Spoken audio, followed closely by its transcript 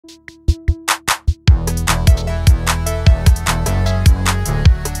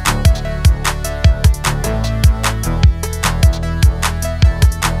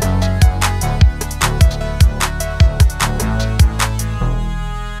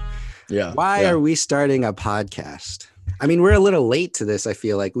Yeah. Why Yeah. are we starting a podcast? I mean, we're a little late to this. I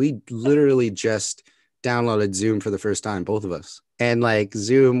feel like we literally just downloaded Zoom for the first time, both of us. And like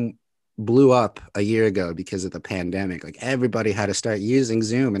Zoom blew up a year ago because of the pandemic. Like everybody had to start using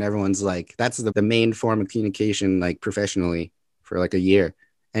Zoom, and everyone's like, that's the main form of communication, like professionally for like a year.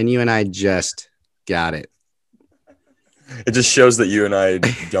 And you and I just got it. It just shows that you and I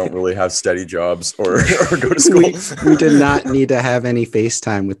don't really have steady jobs or go to school. we did not need to have any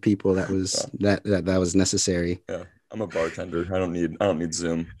FaceTime with people. That was that was necessary. Yeah. I'm a bartender. I don't need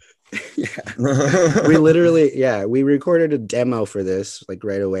Zoom. Yeah. We recorded a demo for this like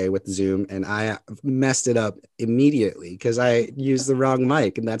right away with Zoom, and I messed it up immediately because I used the wrong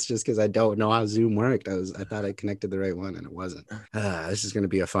mic, and that's just because I don't know how Zoom worked. I thought I connected the right one, and it wasn't. This is going to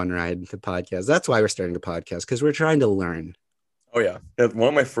be a fun ride, the podcast. That's why we're starting the podcast, because we're trying to learn. Oh yeah, one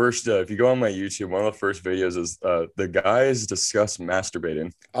of my first. If you go on my YouTube, one of the first videos is the guys discuss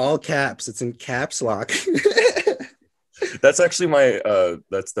masturbating. All caps. It's in caps lock. That's actually my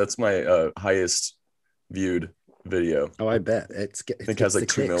that's my highest viewed video. Oh, I bet I think it has like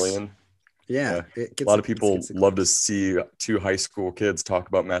 2 million. Yeah. A lot of people love to see two high school kids talk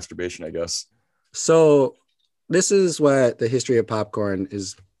about masturbation, I guess. So this is what the history of popcorn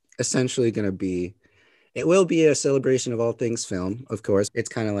is essentially going to be. It will be a celebration of all things film, of course. It's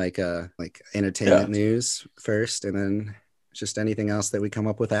kind of like entertainment news first, and then just anything else that we come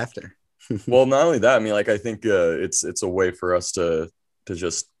up with after. Well, not only that, I mean, like I think it's a way for us to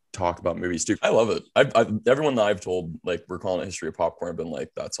just talk about movies too. I love it. I've everyone that I've told, like, we're calling it History of Popcorn, I've been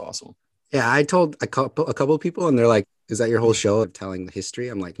like, that's awesome. Yeah, I told a couple of people, and they're like, "Is that your whole show of telling the history?"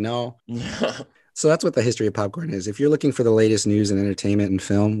 I'm like, "No." So that's what the History of Popcorn is. If you're looking for the latest news and entertainment and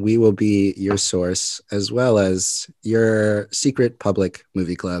film, we will be your source, as well as your secret public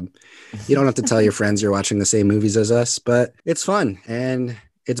movie club. You don't have to tell your friends you're watching the same movies as us, but it's fun, and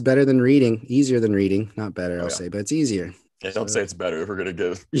it's better than reading, easier than reading. Not better, I'll say, but it's easier. Yeah, don't say it's better if we're going to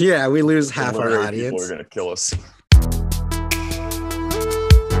give. Yeah, we lose half our audience. People are going to kill us.